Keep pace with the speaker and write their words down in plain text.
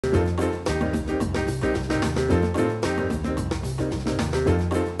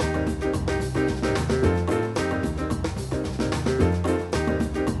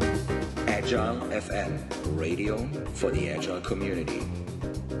FM, radio for the Agile community.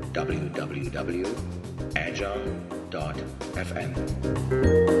 www.agile.fm.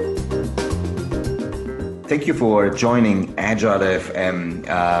 Thank you for joining Agile FM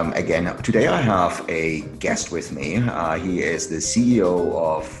again. Today I have a guest with me. He is the CEO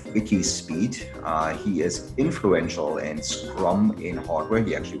of WikiSpeed. He is influential in Scrum in hardware.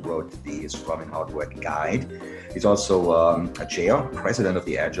 He actually wrote the Scrum in hardware guide. He's also a chair, president of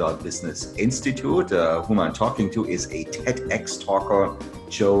the Agile Business Institute. Whom I'm talking to is a TEDx talker,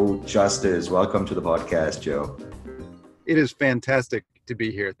 Joe Justice. Welcome to the podcast, Joe. It is fantastic to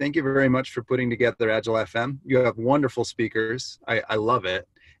be here. Thank you very much for putting together Agile FM. You have wonderful speakers. I love it,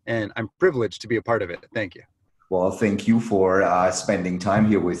 and I'm privileged to be a part of it. Thank you. Well, thank you for spending time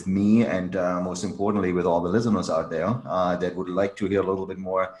here with me and most importantly with all the listeners out there that would like to hear a little bit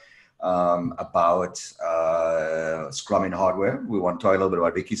more about Scrum in hardware. We want to talk a little bit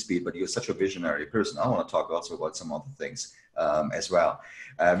about WikiSpeed, but you're such a visionary person. I want to talk also about some other things as well.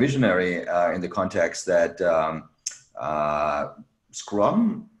 Visionary in the context that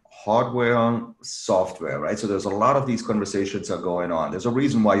Scrum, hardware, software, right? So there's a lot of these conversations are going on. There's a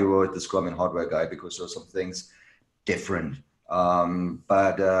reason why you wrote the Scrum and hardware guide, because there's some things different.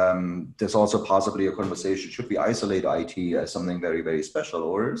 But there's also possibly a conversation, should we isolate IT as something very, very special,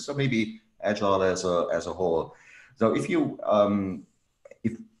 or so maybe Agile as a whole? So if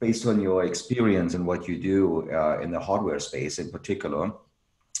based on your experience and what you do in the hardware space in particular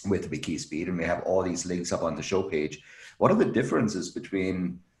with WikiSpeed, and we have all these links up on the show page, what are the differences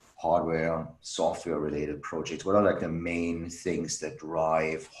between hardware, software related projects? What are like the main things that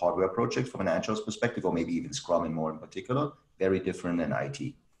drive hardware projects from an Agile's perspective, or maybe even Scrum and more in particular, very different than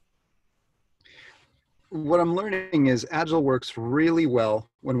IT? What I'm learning is Agile works really well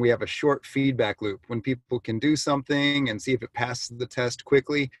when we have a short feedback loop, when people can do something and see if it passes the test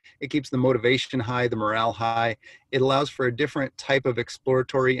quickly. It keeps the motivation high, the morale high. It allows for a different type of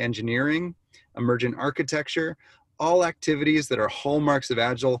exploratory engineering, emergent architecture, all activities that are hallmarks of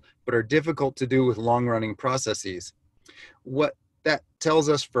Agile, but are difficult to do with long-running processes. What that tells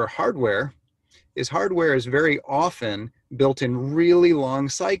us for hardware is very often built in really long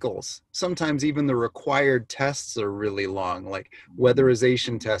cycles. Sometimes even the required tests are really long, like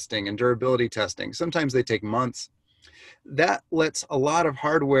weatherization testing and durability testing. Sometimes they take months. That lets a lot of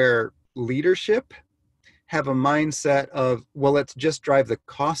hardware leadership have a mindset of, well, let's just drive the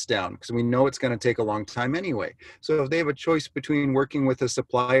cost down because we know it's going to take a long time anyway. So if they have a choice between working with a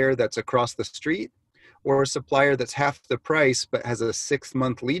supplier that's across the street or a supplier that's half the price but has a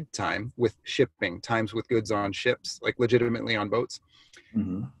 6-month lead time with shipping, times with goods on ships, like legitimately on boats,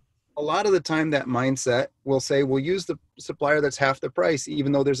 a lot of the time that mindset will say, we'll use the supplier that's half the price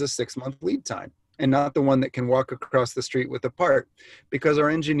even though there's a 6-month lead time, and not the one that can walk across the street with a part, because our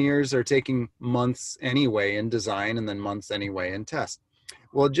engineers are taking months anyway in design and then months anyway in test.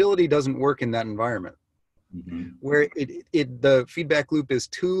 Well, agility doesn't work in that environment where the feedback loop is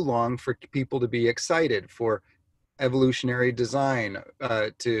too long for people to be excited, for evolutionary design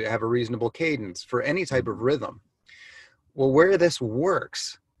to have a reasonable cadence, for any type of rhythm. Well, where this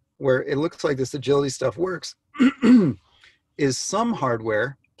works, where it looks like this agility stuff works, is some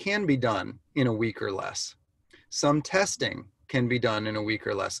hardware can be done in a week or less. Some testing can be done in a week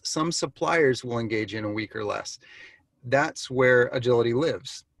or less. Some suppliers will engage in a week or less. That's where agility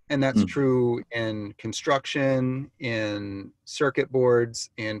lives. And that's true in construction, in circuit boards,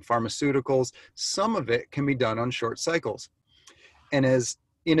 in pharmaceuticals. Some of it can be done on short cycles. And as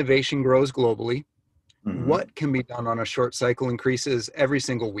innovation grows globally, what can be done on a short cycle increases every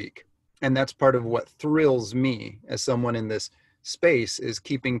single week. And that's part of what thrills me as someone in this space, is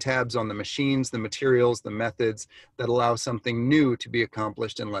keeping tabs on the machines, the materials, the methods that allow something new to be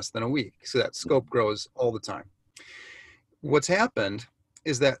accomplished in less than a week. So that scope grows all the time. What's happened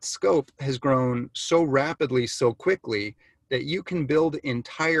is that scope has grown so rapidly, so quickly, that you can build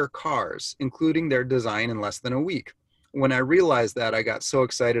entire cars, including their design, in less than a week. When I realized that, I got so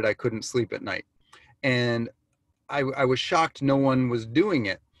excited I couldn't sleep at night. And I was shocked no one was doing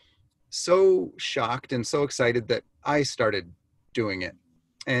it. So shocked and so excited that I started doing it.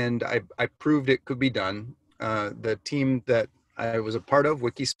 And I proved it could be done. The team that I was a part of,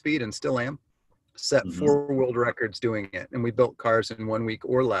 WikiSpeed, and still am, set 4 world records doing it. And we built cars in 1 week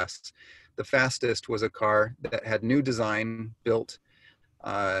or less. The fastest was a car that had new design built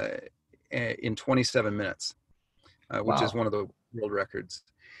in 27 minutes, which is one of the world records.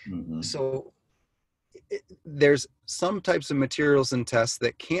 So there's some types of materials and tests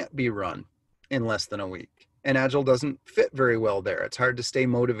that can't be run in less than a week. And Agile doesn't fit very well there. It's hard to stay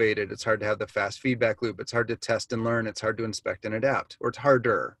motivated. It's hard to have the fast feedback loop. It's hard to test and learn. It's hard to inspect and adapt, or it's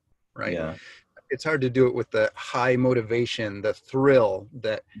harder, right? it's hard to do it with the high motivation, the thrill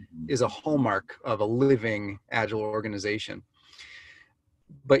that Mhm. is a hallmark of a living agile organization.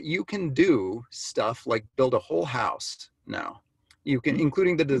 But you can do stuff like build a whole house now. You can,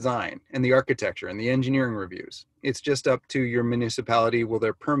 including the design and the architecture and the engineering reviews. It's just up to your municipality. Will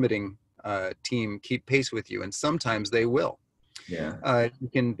their permitting team keep pace with you? And sometimes they will. Yeah. You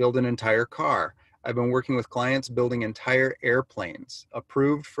can build an entire car. I've been working with clients building entire airplanes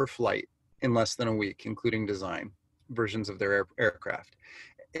approved for flight in less than a week, including design versions of their aircraft.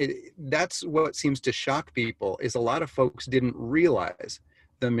 That's what seems to shock people, is a lot of folks didn't realize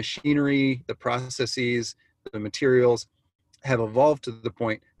the machinery, the processes, the materials have evolved to the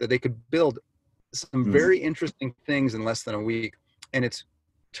point that they could build some Mm. very interesting things in less than a week. And it's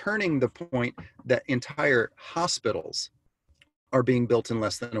turning the point that entire hospitals are being built in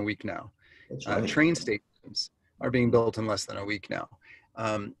less than a week now. That's right. Train stations are being built in less than a week now.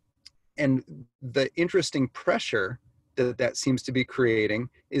 Um, and the interesting pressure that that seems to be creating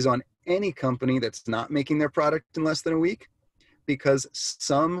is on any company that's not making their product in less than a week, because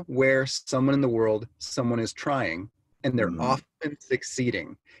somewhere, someone in the world, someone is trying, and they're Mm. often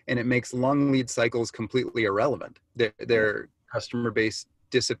succeeding. And it makes long lead cycles completely irrelevant. Their customer base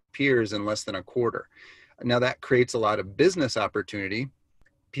disappears in less than a quarter. Now that creates a lot of business opportunity.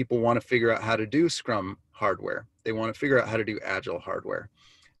 People want to figure out how to do Scrum hardware. They want to figure out how to do Agile hardware.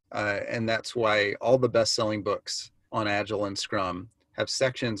 And that's why all the best-selling books on Agile and Scrum have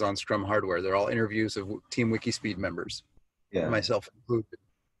sections on Scrum hardware. They're all interviews of Team Wikispeed members, Yeah. myself included.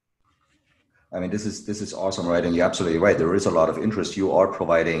 I mean, this is awesome, right? And you're absolutely right. There is a lot of interest. You are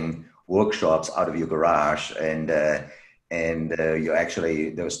providing workshops out of your garage, and you actually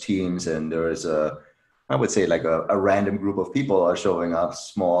those teams, and there is I would say like a random group of people are showing up,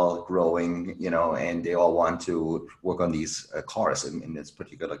 small, growing, and they all want to work on these cars. In this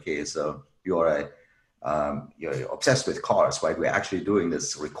particular case, you're obsessed with cars, right? We're actually doing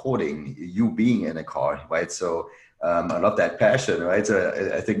this recording, you being in a car, right? So I love that passion, right? So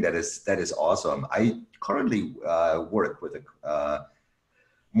I think that is awesome. I currently work with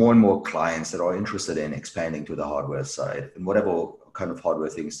more and more clients that are interested in expanding to the hardware side, and whatever kind of hardware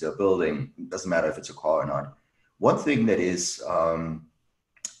things they're building. It doesn't matter if it's a car or not. One thing that is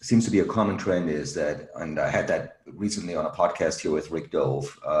seems to be a common trend is that, and I had that recently on a podcast here with Rick Dove,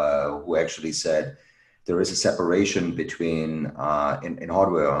 who actually said there is a separation between in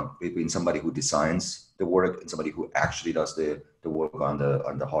hardware between somebody who designs the work and somebody who actually does the work on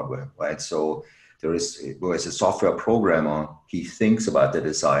the hardware, right? So there is, whereas a software programmer, he thinks about the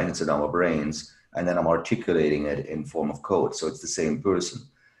design, it's in our brains, and then I'm articulating it in form of code. So it's the same person.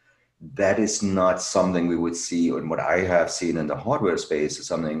 That is not something we would see, and what I have seen in the hardware space is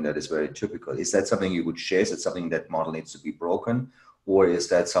something that is very typical. Is that something you would share? Is it something that model needs to be broken, or is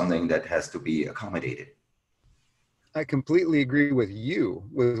that something that has to be accommodated? I completely agree with you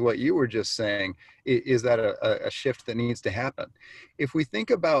with what you were just saying. Is that a shift that needs to happen? If we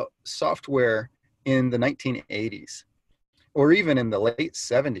think about software in the 1980s or even in the late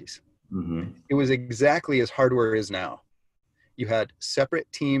 70s, Mm-hmm. it was exactly as hardware is now. You had separate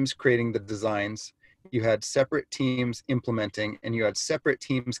teams creating the designs, you had separate teams implementing, and you had separate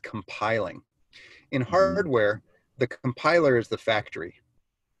teams compiling. In Mm-hmm. hardware, the compiler is the factory.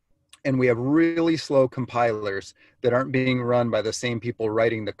 And we have really slow compilers that aren't being run by the same people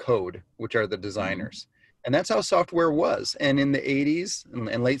writing the code, which are the designers. And that's how software was. And in the 80s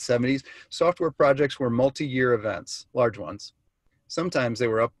and late 70s, software projects were multi-year events, large ones. Sometimes they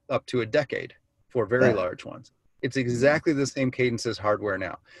were up to a decade for very Yeah. large ones. It's exactly the same cadence as hardware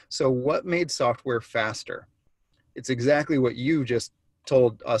now. So what made software faster? It's exactly what you just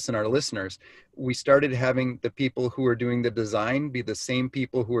told us and our listeners. We started having the people who are doing the design be the same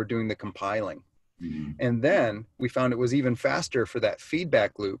people who are doing the compiling. Mm-hmm. And then we found it was even faster for that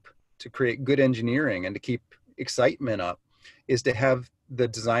feedback loop to create good engineering and to keep excitement up, is to have the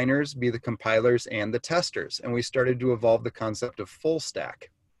designers be the compilers and the testers. And we started to evolve the concept of full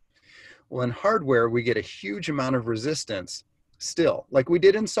stack. Well, in hardware, we get a huge amount of resistance still, like we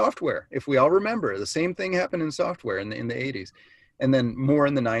did in software. If we all remember, the same thing happened in software in the 80s, and then more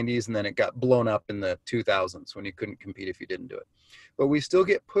in the 90s, and then it got blown up in the 2000s when you couldn't compete if you didn't do it. But we still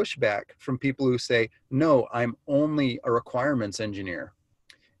get pushback from people who say, no, I'm only a requirements engineer.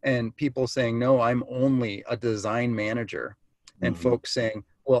 And people saying, no, I'm only a design manager. And Mm-hmm. folks saying,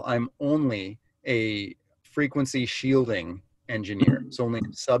 well, I'm only a frequency shielding engineer. It's only a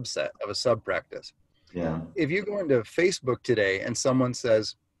subset of a sub practice. Yeah. If you go into Facebook today and someone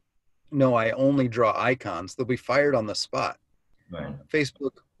says, no, I only draw icons, they'll be fired on the spot. Right.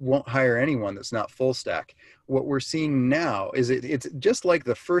 Facebook won't hire anyone that's not full stack. what we're seeing now is it's just like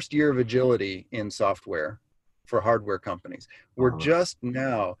the first year of agility in software for hardware companies. We're just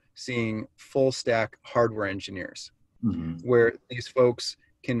now seeing full stack hardware engineers, where these folks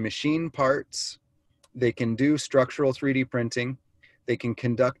can machine parts, they can do structural 3D printing, they can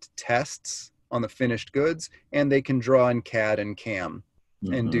conduct tests on the finished goods, and they can draw in CAD and CAM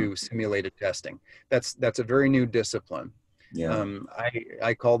and do simulated testing. That's a very new discipline. Yeah.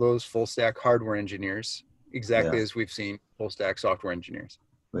 I call those full stack hardware engineers, exactly Yeah. as we've seen full stack software engineers.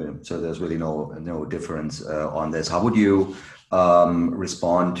 So there's really no difference on this. How would you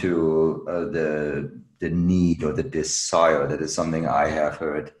respond to the need or the desire? That is something I have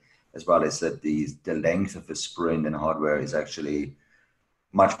heard as well. Is that the length of a sprint in hardware is actually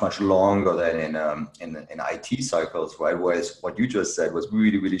much longer than in IT cycles, right? Whereas what you just said was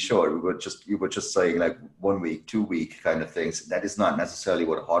really short. You were just saying like 1 week, 2 week kind of things. That is not necessarily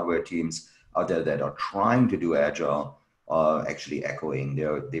what hardware teams out there that are trying to do agile are actually echoing.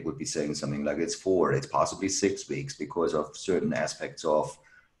 They would be saying something like it's possibly 6 weeks because of certain aspects of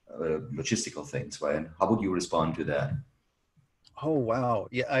logistical things, right? How would you respond to that? Oh wow,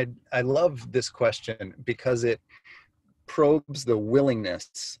 yeah, I love this question because it probes the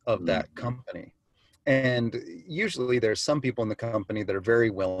willingness of that company. And usually there's some people in the company that are very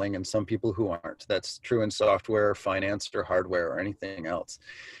willing and some people who aren't. That's true in software, finance, or hardware, or anything else.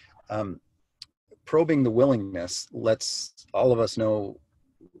 Probing the willingness lets all of us know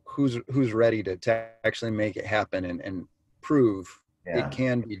who's ready to actually make it happen and prove it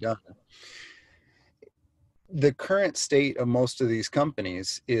can be done. The current state of most of these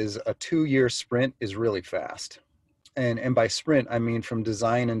companies is a 2-year sprint is really fast. And by sprint, I mean from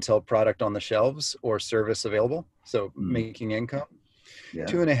design until product on the shelves or service available. So making income. Yeah.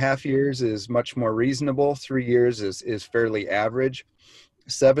 2.5 years is much more reasonable. 3 years is fairly average.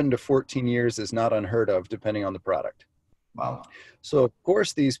 7 to 14 years is not unheard of, depending on the product. Wow. So of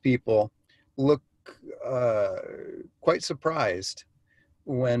course, these people look quite surprised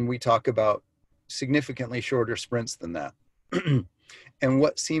when we talk about significantly shorter sprints than that. And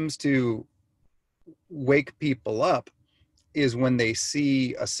what seems to wake people up is when they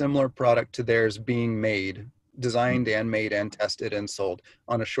see a similar product to theirs being made, designed and made and tested and sold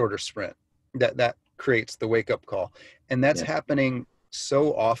on a shorter sprint. That creates the wake-up call. And that's happening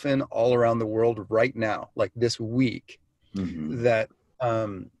so often all around the world right now, like this week, that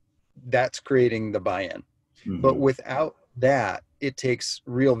that's creating the buy-in. But without that, it takes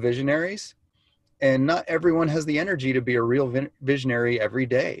real visionaries. And not everyone has the energy to be a real visionary every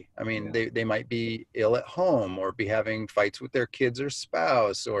day. I mean, they might be ill at home or be having fights with their kids or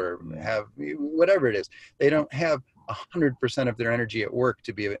spouse or have whatever it is. They don't have 100% of their energy at work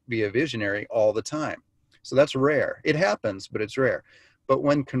to be a visionary all the time. So that's rare. It happens, but it's rare. But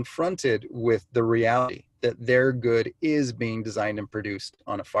when confronted with the reality that their good is being designed and produced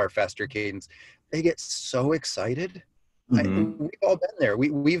on a far faster cadence, they get so excited. We've all been there.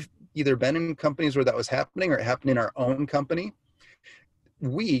 We've either been in companies where that was happening or it happened in our own company.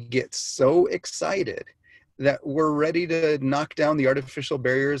 We get so excited that we're ready to knock down the artificial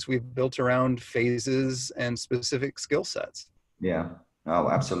barriers we've built around phases and specific skill sets. Yeah. Oh,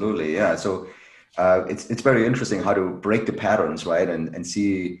 absolutely. Yeah. So it's very interesting how to break the patterns, right? And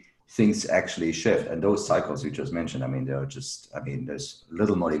see things actually shift. And those cycles you just mentioned, I mean, there's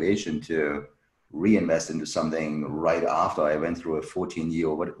little motivation to reinvest into something right after I went through a 14-year,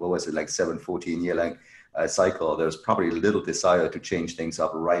 or what was it, like 14-year like cycle. There's probably little desire to change things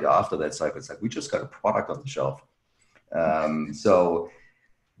up right after that cycle. It's like, we just got a product on the shelf. So,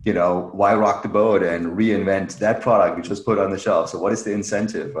 why rock the boat and reinvent that product we just put on the shelf? So what is the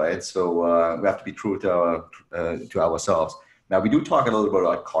incentive, right? So we have to be true to ourselves. Now, we do talk a little bit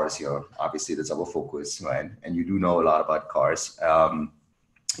about cars here. Obviously, that's our focus, right? And you do know a lot about cars.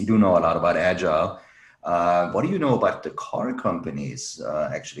 You do know a lot about agile. What do you know about the car companies?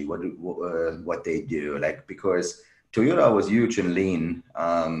 Actually, what they do? Like, because Toyota was huge in lean,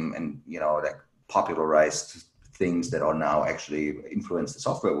 and like popularized things that are now actually influence the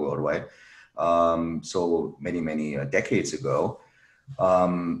software world, right? So many decades ago.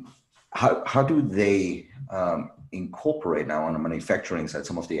 How do they incorporate now on the manufacturing side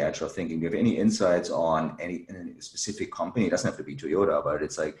some of the agile thinking? Do you have any insights on any specific company? It doesn't have to be Toyota, but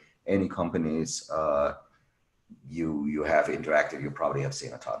it's like any companies you have interacted, you probably have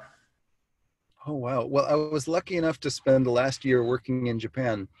seen a ton. Oh, wow. Well, I was lucky enough to spend the last year working in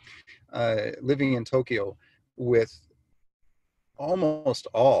Japan, living in Tokyo with almost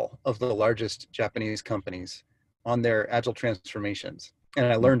all of the largest Japanese companies on their agile transformations. And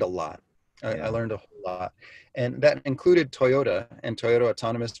I learned a lot. I learned a whole lot. And that included Toyota and Toyota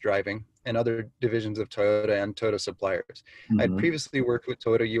autonomous driving and other divisions of Toyota and Toyota suppliers. I'd Mm-hmm. previously worked with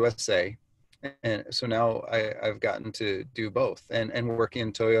Toyota USA, and so now I've gotten to do both and work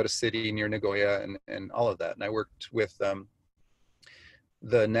in Toyota City near Nagoya and all of that. And I worked with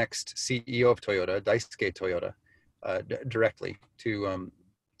the next CEO of Toyota, Daisuke Toyota, directly to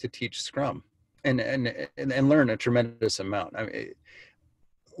teach Scrum and learn a tremendous amount. I mean,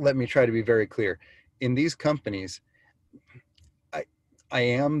 let me try to be very clear. In these companies, I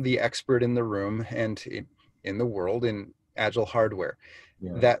am the expert in the room and in the world in agile hardware.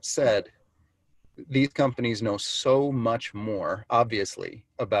 Yeah. That said, these companies know so much more, obviously,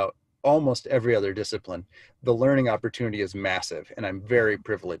 about almost every other discipline. The learning opportunity is massive, and I'm very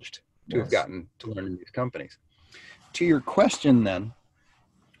privileged to have Yes. gotten to learn in these companies. To your question then,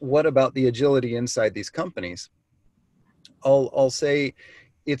 what about the agility inside these companies? I'll say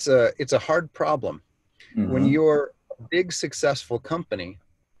it's a hard problem. When Mm-hmm. you're a big successful company,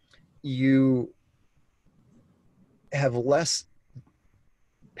 you have less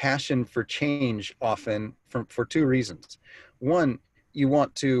passion for change often for two reasons. One, you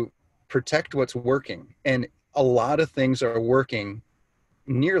want to protect what's working, and a lot of things are working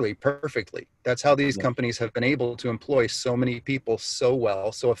nearly perfectly. That's how these Yeah. companies have been able to employ so many people so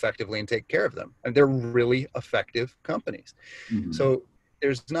well, so effectively, and take care of them. And they're really effective companies. Mm-hmm. So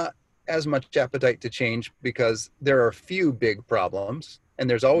there's not as much appetite to change because there are a few big problems and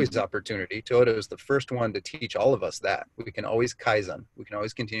there's always opportunity. Toyota is the first one to teach all of us that. We can always Kaizen, we can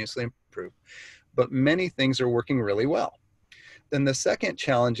always continuously improve, but many things are working really well. Then the second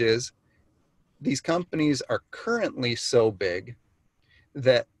challenge is these companies are currently so big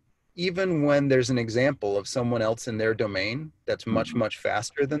that even when there's an example of someone else in their domain that's much, Mm-hmm. much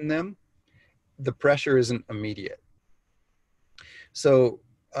faster than them, the pressure isn't immediate. So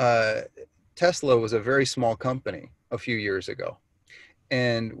Tesla was a very small company a few years ago.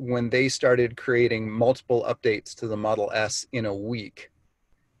 And when they started creating multiple updates to the Model S in a week,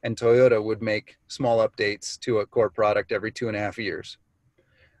 and Toyota would make small updates to a core product every 2.5 years,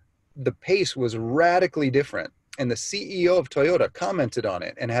 the pace was radically different. And the CEO of Toyota commented on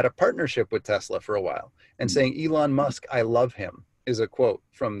it and had a partnership with Tesla for a while. And saying, Elon Musk, I love him, is a quote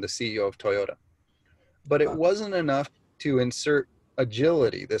from the CEO of Toyota. But it wasn't enough to insert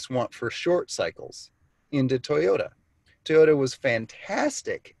agility, this want for short cycles, into Toyota. Toyota was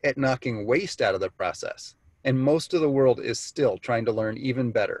fantastic at knocking waste out of the process. And most of the world is still trying to learn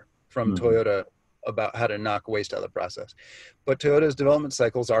even better from Mm-hmm. Toyota about how to knock waste out of the process. But Toyota's development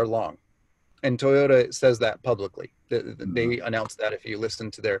cycles are long. And Toyota says that publicly. They announce that. If you listen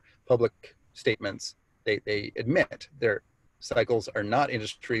to their public statements, they admit their cycles are not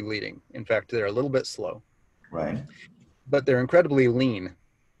industry leading. In fact, they're a little bit slow. Right. But they're incredibly lean.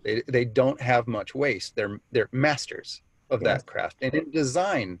 They don't have much waste. They're masters of Yes. that craft, and in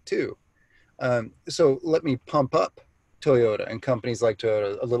design too. So let me pump up Toyota and companies like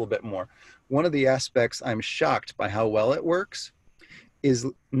Toyota a little bit more. One of the aspects I'm shocked by how well it works is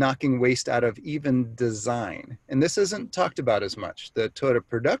knocking waste out of even design. And this isn't talked about as much. The Toyota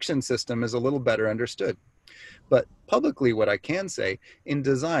production system is a little better understood. But publicly, what I can say, in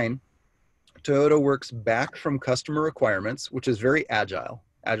design, Toyota works back from customer requirements, which is very agile.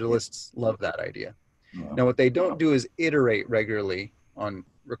 Yeah. Agilists love that idea. Yeah. Now, what they don't do is iterate regularly on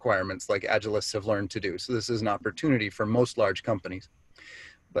requirements like agilists have learned to do. So this is an opportunity for most large companies.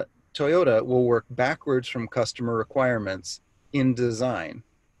 But Toyota will work backwards from customer requirements in design,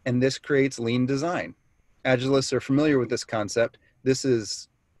 and this creates lean design. Agilists are familiar with this concept. This is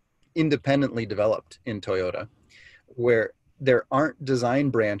independently developed in Toyota, where there aren't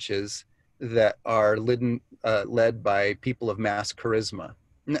design branches that are led by people of mass charisma.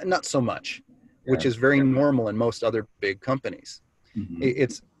 Not so much, which Yes. is very normal in most other big companies. Mm-hmm.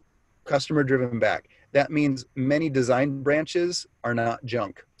 It's customer driven back. That means many design branches are not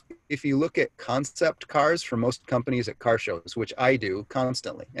junk. If you look at concept cars for most companies at car shows, which I do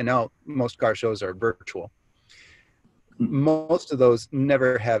constantly, and now most car shows are virtual, most of those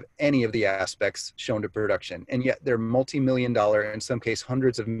never have any of the aspects shown to production. And yet they're multi-million dollar, in some case,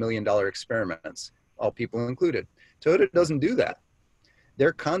 hundreds of $1 million experiments, all people included. Toyota doesn't do that.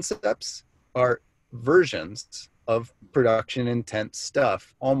 Their concepts are versions of production intent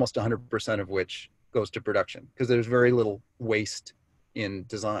stuff, almost 100% of which goes to production because there's very little waste in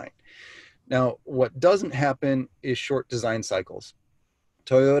design. Now, what doesn't happen is short design cycles.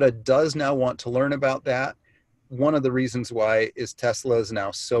 Toyota does now want to learn about that. One of the reasons why is Tesla is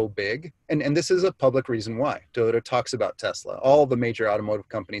now so big. And this is a public reason why. Toyota talks about Tesla. All the major automotive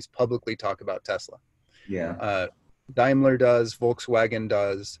companies publicly talk about Tesla. Yeah. Daimler does, Volkswagen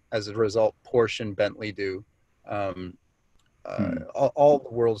does. As a result, Porsche and Bentley do. Hmm. all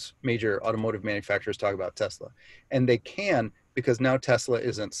the world's major automotive manufacturers talk about Tesla, and they can because now Tesla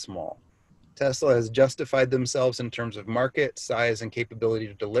isn't small. Tesla has justified themselves in terms of market size and capability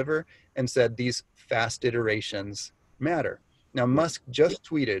to deliver, and said these fast iterations matter. Now, Yeah. Elon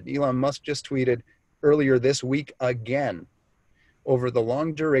Musk just tweeted earlier this week again, over the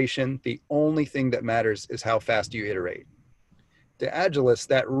long duration, the only thing that matters is how fast you iterate. To Agilists,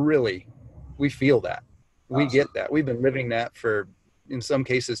 that really, we feel that. We get Absolutely. that. We've been living that for, in some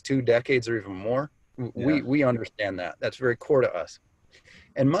cases, 2 decades or even more. Yeah. We understand that. That's very core to us.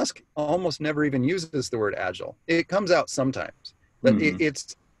 And Musk almost never even uses the word agile. It comes out sometimes, but Hmm.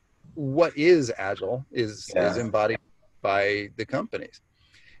 it's what is agile is Yeah. embodied by the companies.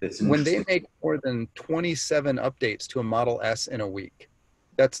 It's an When they interesting. make more than 27 updates to a Model S in a week,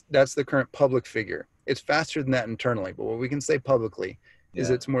 that's the current public figure. It's faster than that internally, but what we can say publicly is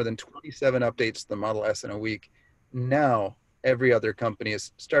Yeah. it's more than 27 updates to the Model S in a week. Now, every other company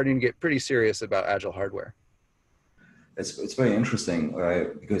is starting to get pretty serious about agile hardware. It's very interesting, right?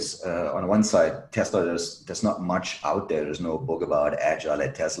 Because on one side, Tesla, there's not much out there. There's no book about agile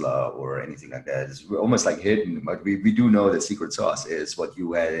at Tesla or anything like that. It's almost like hidden, but we do know that secret sauce is what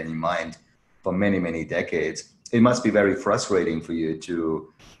you had in mind for many, many decades. It must be very frustrating for you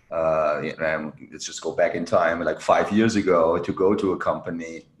to, let's just go back in time, like 5 years ago, to go to a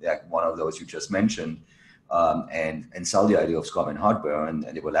company like one of those you just mentioned, and sell the idea of Scrum and hardware, and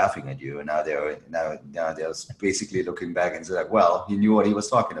they were laughing at you. And now they're basically looking back and say like, well, he knew what he was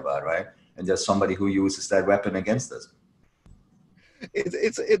talking about, right? And there's somebody who uses that weapon against us.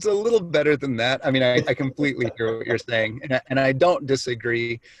 It's a little better than that. I mean, I completely hear what you're saying, and I don't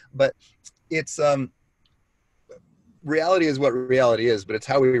disagree, but it's reality is what reality is, but it's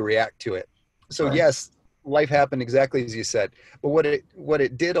how we react to it. That's So right. yes, life happened exactly as you said, but what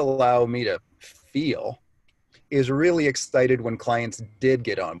it did allow me to feel is really excited when clients did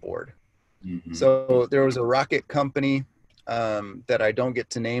get on board. Mm-hmm. So there was a rocket company that I don't get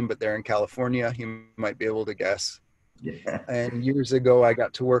to name, but they're in California. You might be able to guess. Yeah. And years ago, I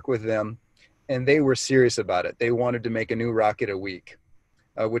got to work with them, and they were serious about it. They wanted to make a new rocket a week,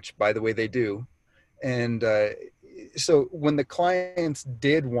 which, by the way, they do. And so when the clients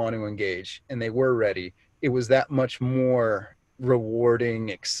did want to engage and they were ready, it was that much more rewarding,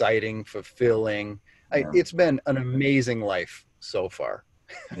 exciting, fulfilling. Yeah. It's been an amazing life so far.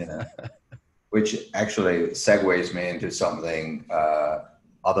 Yeah. Which actually segues me into something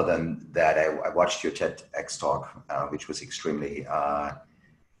other than that. I watched your TEDx talk, which was extremely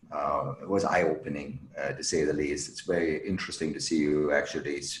it was eye-opening, to say the least. It's very interesting to see you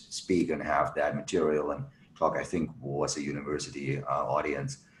actually speak and have that material and talk. I think was a university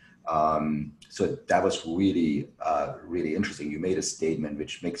audience. So that was really, really interesting. You made a statement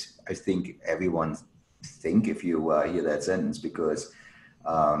which makes, I think, everyone think if you hear that sentence, because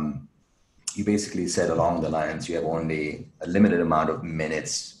um, you basically said along the lines, you have only a limited amount of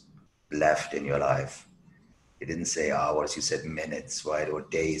minutes left in your life. You didn't say hours, you said minutes, right? Or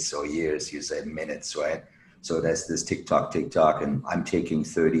days or years, you said minutes, right? So there's this tick tock, and I'm taking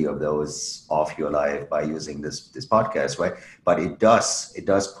 30 of those off your life by using this podcast, right? But it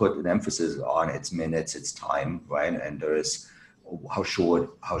does put an emphasis on its minutes, its time, right? And there is how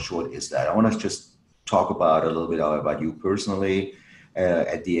short is that? I want to just talk about a little bit about you personally.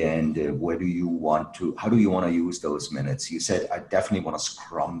 At the end, how do you want to use those minutes? You said I definitely want to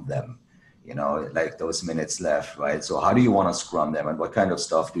scrum them, like those minutes left, right? So how do you want to scrum them, and what kind of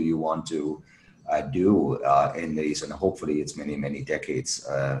stuff do you want to do in these? And hopefully it's many, many decades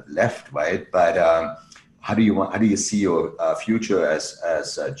left, right? But how do you see your future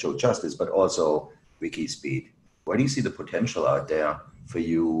as Joe Justice, but also Wiki Speed? Where do you see the potential out there for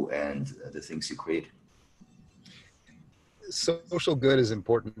you and the things you create? Social good is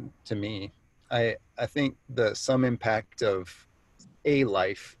important to me. I think the sum impact of a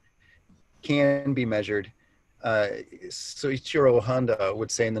life can be measured. So Ichiro Honda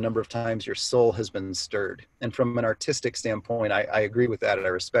would say in the number of times your soul has been stirred. And from an artistic standpoint, I agree with that. I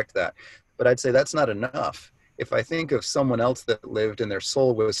respect that. But I'd say that's not enough. If I think of someone else that lived and their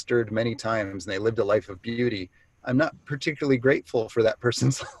soul was stirred many times and they lived a life of beauty, I'm not particularly grateful for that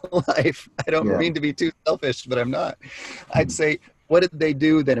person's life. I don't Yeah. mean to be too selfish, but I'm not. I'd say, what did they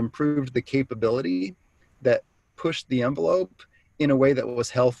do that improved the capability, that pushed the envelope in a way that was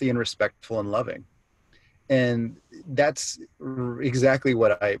healthy and respectful and loving? And that's exactly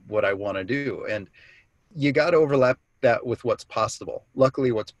what I want to do. And you got to overlap that with what's possible.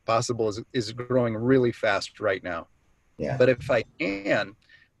 Luckily, what's possible is growing really fast right now. Yeah. But if I can,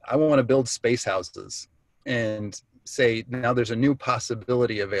 I want to build space houses and say now there's a new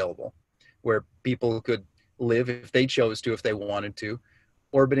possibility available where people could live, if they chose to, if they wanted to,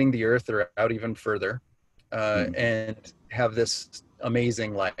 orbiting the Earth or out even further, and have this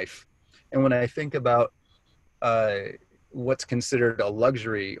amazing life. And when I think about what's considered a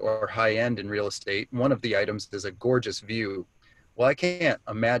luxury or high end in real estate, one of the items is a gorgeous view. Well, I can't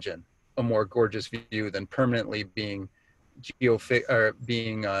imagine a more gorgeous view than permanently being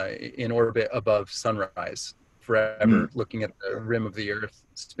in orbit above sunrise forever, looking at the rim of the Earth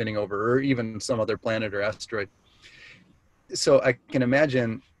spinning over, or even some other planet or asteroid. So I can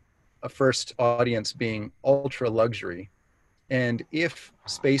imagine a first audience being ultra luxury. And if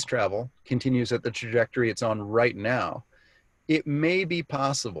space travel continues at the trajectory it's on right now, it may be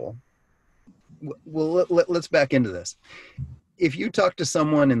possible. Well, let's back into this. If you talk to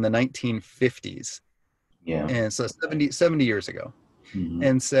someone in the 1950s, and so 70 years ago,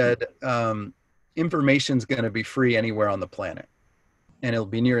 and said, information's going to be free anywhere on the planet, and it'll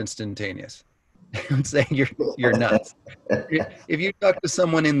be near instantaneous, I would say you're nuts. If you talk to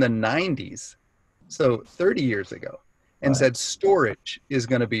someone in the 90s, so 30 years ago, and said storage is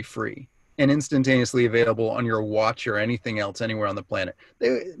going to be free and instantaneously available on your watch or anything else anywhere on the planet,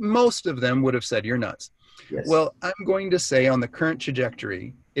 most of them would have said you're nuts. Yes. Well, I'm going to say on the current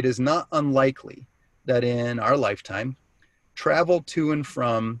trajectory, it is not unlikely that in our lifetime, travel to and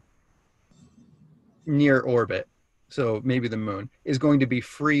from near orbit, so maybe the moon, is going to be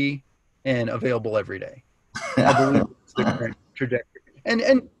free and available every day. I believe it's the current trajectory.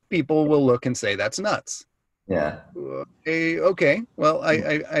 And people will look and say, that's nuts. Yeah. Okay. Well,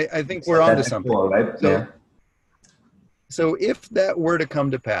 I think we're onto something. Cool, right? So if that were to come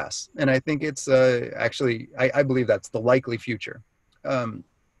to pass, and I think it's actually, I believe that's the likely future,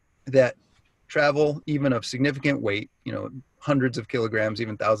 that travel, even of significant weight, hundreds of kilograms,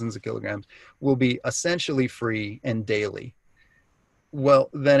 even thousands of kilograms, will be essentially free and daily. Well,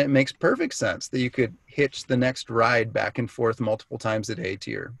 then it makes perfect sense that you could hitch the next ride back and forth multiple times a day to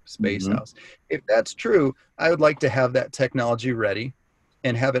your space house. If that's true, I would like to have that technology ready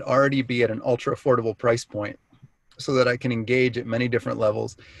and have it already be at an ultra affordable price point so that I can engage at many different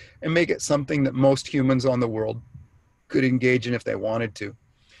levels and make it something that most humans on the world could engage in if they wanted to.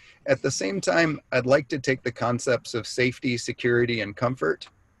 At the same time, I'd like to take the concepts of safety, security, and comfort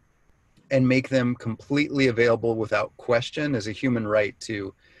and make them completely available without question as a human right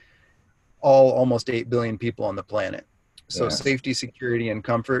to almost 8 billion people on the planet. So safety, security, and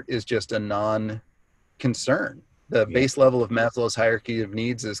comfort is just a non-concern. The base level of Maslow's hierarchy of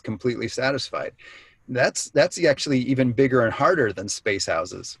needs is completely satisfied. That's actually even bigger and harder than space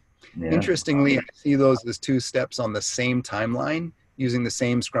houses. Interestingly, I see those as two steps on the same timeline using the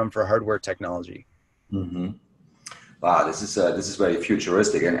same Scrum for hardware technology. Wow, this is very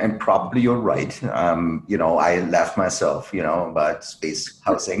futuristic, and probably you're right. I left myself, about space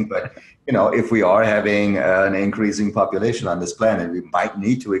housing, but if we are having an increasing population on this planet, we might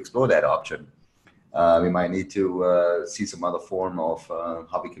need to explore that option. We might need to see some other form of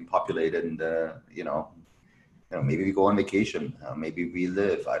how we can populate it, and maybe we go on vacation, maybe we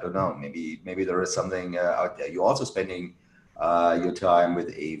live. I don't know. Maybe there is something out there. You're also spending your time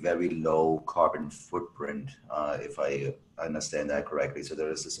with a very low carbon footprint, if I understand that correctly. So there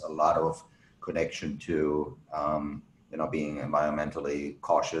is a lot of connection to, being environmentally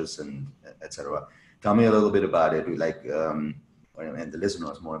cautious and et cetera. Tell me a little bit about it, and the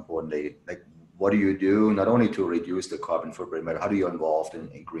listeners more importantly, what do you do not only to reduce the carbon footprint, but how do you involved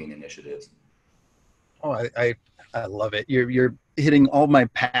in green initiatives? Oh, I love it. You're hitting all my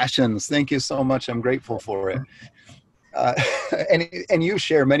passions. Thank you so much. I'm grateful for it. And you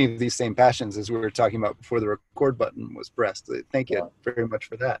share many of these same passions as we were talking about before the record button was pressed. Thank you very much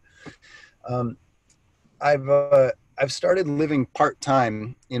for that. I've started living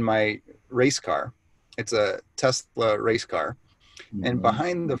part-time in my race car. It's a Tesla race car. And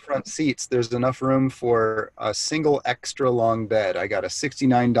behind the front seats, there's enough room for a single extra long bed. I got a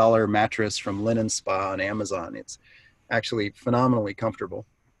 $69 mattress from Linen Spa on Amazon. It's actually phenomenally comfortable.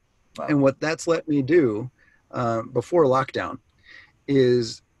 Wow. And what that's let me do before lockdown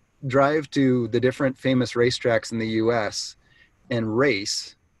is drive to the different famous racetracks in the US and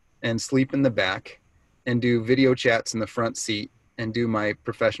race and sleep in the back and do video chats in the front seat and do my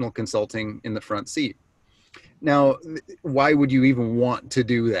professional consulting in the front seat. Now, why would you even want to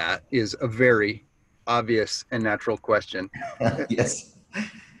do that is a very obvious and natural question. Yes.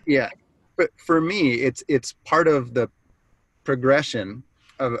 Yeah. But for me, it's part of the progression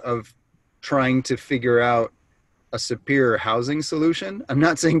of trying to figure out a superior housing solution. I'm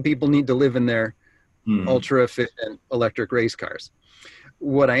not saying people need to live in their ultra efficient electric race cars.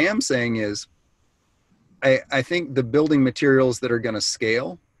 What I am saying is I think the building materials that are going to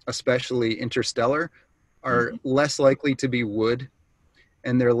scale, especially interstellar, are less likely to be wood,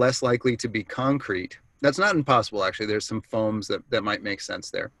 and they're less likely to be concrete. That's not impossible, actually. There's some foams that might make sense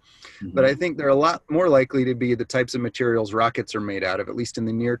there. But I think they're a lot more likely to be the types of materials rockets are made out of, at least in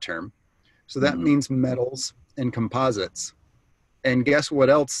the near term. So that means metals and composites. And guess what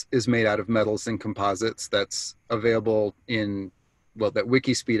else is made out of metals and composites that's available in, well, that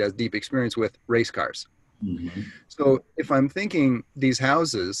Wikispeed has deep experience with? Race cars. So if I'm thinking these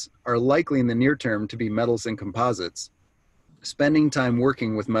houses are likely in the near term to be metals and composites, spending time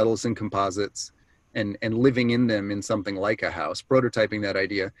working with metals and composites and living in them in something like a house, prototyping that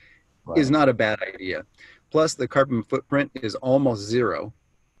idea, is not a bad idea. Plus, the carbon footprint is almost zero,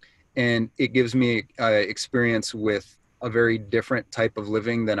 and it gives me experience with a very different type of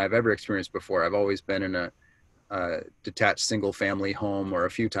living than I've ever experienced before. I've always been in a detached single family home, or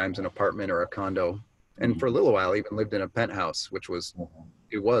a few times an apartment or a condo. And for a little while, I even lived in a penthouse, which was,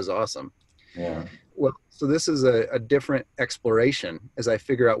 it was awesome. Yeah. Well, so this is a different exploration as I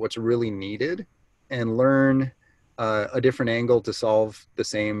figure out what's really needed and learn a different angle to solve the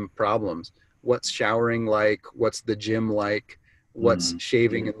same problems. What's showering like? What's the gym like? What's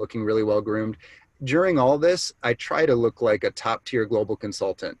shaving and looking really well groomed? During all this, I try to look like a top tier global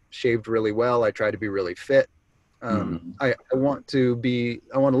consultant. Shaved really well. I try to be really fit. I want to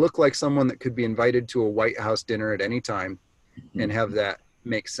look like someone that could be invited to a White House dinner at any time and have that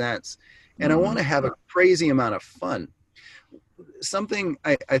make sense. And I want to have a crazy amount of fun. Something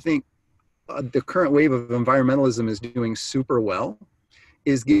I think the current wave of environmentalism is doing super well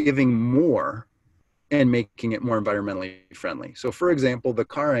is giving more and making it more environmentally friendly. So for example, the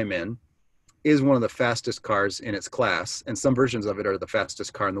car I'm in is one of the fastest cars in its class, and some versions of it are the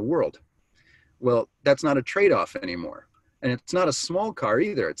fastest car in the world. Well, that's not a trade-off anymore. And it's not a small car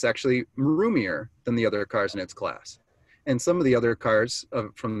either. It's actually roomier than the other cars in its class. And some of the other cars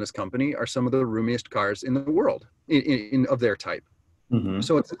from this company are some of the roomiest cars in the world of their type.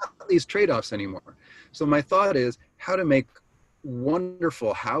 So it's not these trade-offs anymore. So my thought is how to make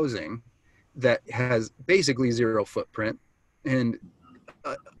wonderful housing that has basically zero footprint and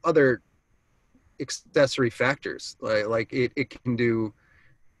other accessory factors. Like it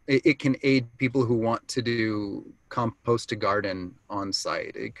can aid people who want to do compost a garden on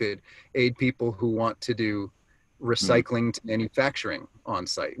site. It could aid people who want to do recycling to manufacturing on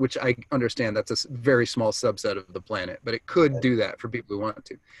site, which I understand that's a very small subset of the planet, but it could do that for people who want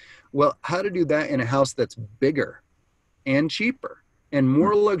to. Well, how to do that in a house that's bigger and cheaper and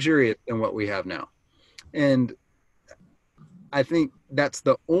more luxurious than what we have now. And I think that's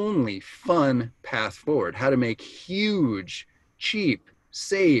the only fun path forward, how to make huge, cheap,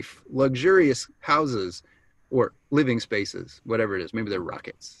 safe, luxurious houses or living spaces, whatever it is. Maybe they're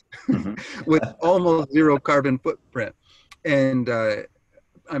rockets with almost zero carbon footprint. And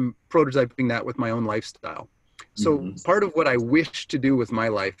I'm prototyping that with my own lifestyle. So part of what I wish to do with my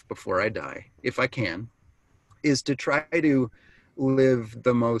life before I die, if I can, is to try to live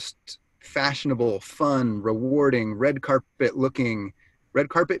the most fashionable, fun, rewarding, red carpet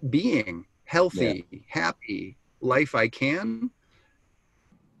being, healthy, happy life I can,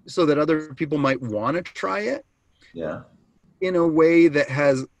 so that other people might want to try it in a way that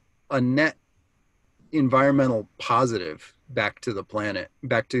has a net environmental positive back to the planet,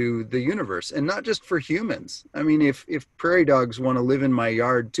 back to the universe, and not just for humans. I mean, if prairie dogs want to live in my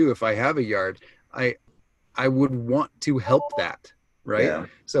yard too, if I have a yard, I would want to help that, right? Yeah.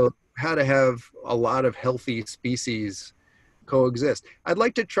 So how to have a lot of healthy species coexist. I'd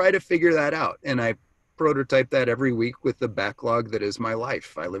like to try to figure that out, and I prototype that every week with the backlog that is my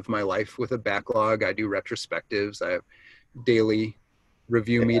life. I live my life with a backlog. I do retrospectives. I have daily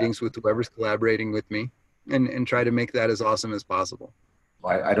review meetings with whoever's collaborating with me, and try to make that as awesome as possible.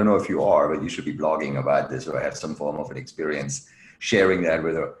 I don't know if you are, but you should be blogging about this or have some form of an experience sharing that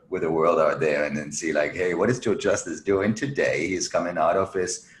with the world out there, and then see like, hey, what is Joe Justice doing today? He's coming out of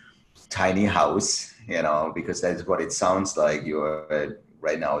his tiny house, because that's what it sounds like. You're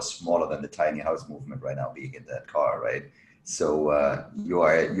right now smaller than the tiny house movement right now, being in that car, right? So you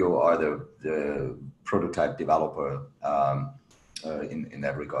are the prototype developer in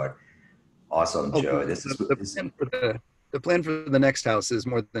that regard. Awesome, Joe. The plan for the next house is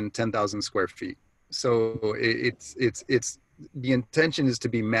more than 10,000 square feet. So it's the intention is to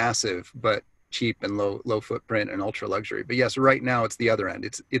be massive, but cheap and low footprint and ultra luxury. But yes, right now it's the other end.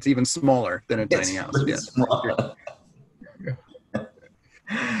 It's even smaller than a tiny house. Yes.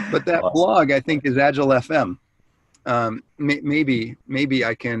 But that blog, I think, is Agile FM. Maybe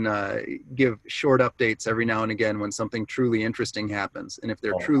I can give short updates every now and again when something truly interesting happens. And if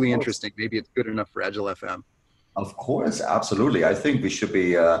they're truly interesting, maybe it's good enough for Agile FM. Of course, absolutely. I think we should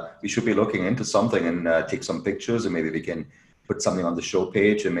be looking into something and take some pictures, and maybe we can put something on the show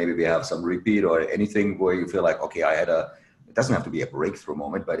page, and maybe we have some repeat or anything where you feel like, okay, I had a. It doesn't have to be a breakthrough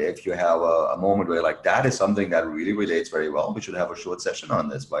moment, but if you have a moment where like that is something that really relates very well, we should have a short session on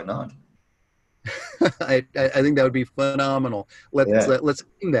this. Why not? I think that would be phenomenal. Yeah. Let's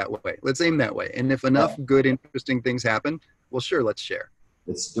aim that way. Let's aim that way. And if enough good, interesting things happen, well, sure, let's share.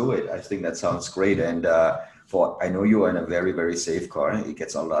 Let's do it. I think that sounds great. And for I know you are in a very, very safe car. It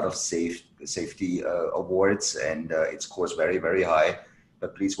gets a lot of safety awards, and it scores very, very high.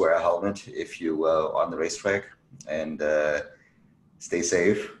 But please wear a helmet if you on the racetrack, and stay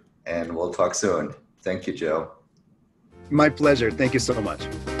safe. And we'll talk soon. Thank you, Joe. My pleasure. Thank you so much.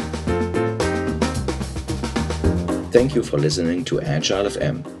 Thank you for listening to Agile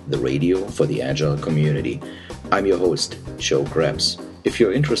FM, the radio for the Agile community. I'm your host, Joe Krebs. If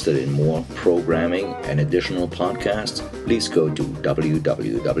you're interested in more programming and additional podcasts, please go to www.agile.fm.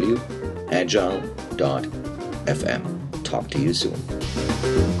 Talk to you soon.